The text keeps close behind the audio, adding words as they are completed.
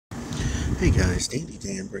Hey guys, Dandy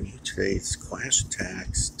Dan bringing you today's Clash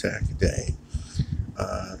AttackADay.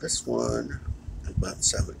 This one, I'm about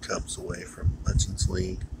 7 cups away from Legends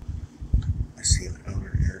League. I see an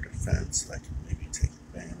outer air defense that I can maybe take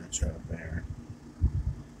advantage of there.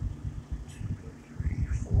 2, 3,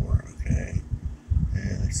 4, okay.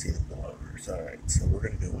 And I see the blowers. Alright, so we're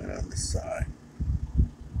going to go in on this side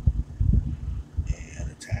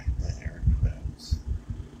and attack the air defense.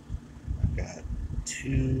 I've got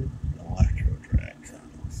 2 electro drags on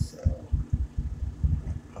this, so I'm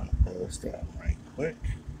going to pop those down right quick.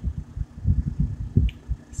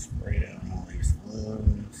 Spray down all these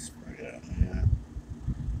balloons, spray down that,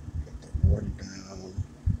 get the warden down,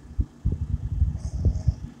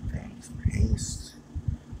 grab some haste,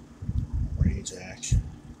 rage action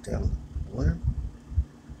down the balloon.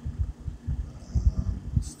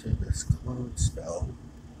 Let's do this clone spell,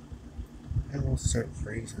 and we'll start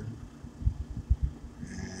freezing.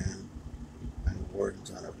 And my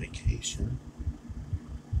warden's on a vacation.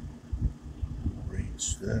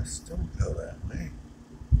 Range this, don't go that way.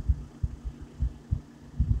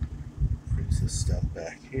 Freeze this stuff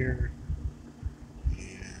back here.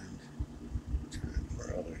 And time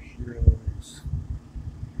for other heroes.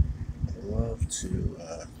 I'd love to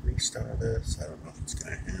 3-star this. I don't know if it's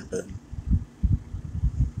going to happen.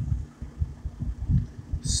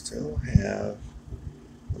 Still have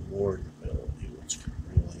the warden ability, which can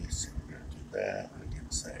really, so we're going to do that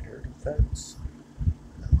against that air defense.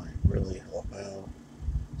 That might really help out,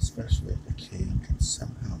 especially if the king can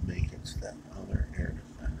somehow make it to that other air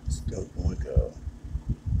defense. Go boy go.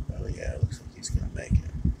 Oh yeah, it looks like he's going to make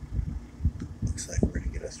it. Looks like we're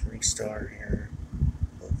going to get a 3-star here.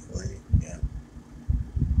 Hopefully, yeah.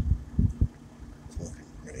 It's looking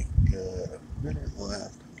pretty good. A minute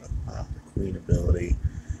left. I'm going to pop the queen ability,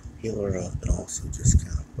 heal her up, and also just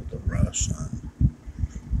kind of put the rush on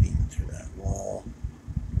beating through that wall.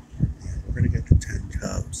 And we're going to get to 10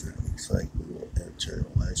 cups, and it looks like we will enter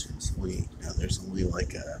Legends League. Now, there's only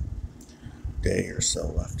like a day or so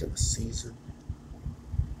left of the season,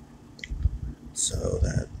 so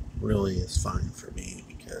that really is fine for me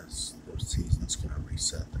because the season's going to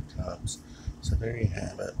reset the cups. So there you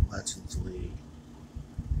have it, Legends League.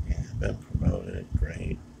 And been promoted,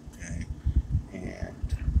 great. Okay,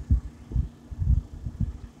 and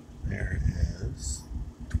there is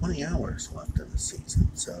 20 hours left in the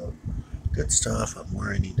season, so good stuff. I'm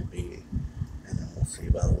where I need to be, and then we'll see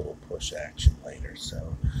about a little push action later.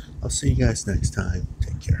 So I'll see you guys next time.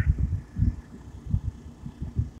 Take care.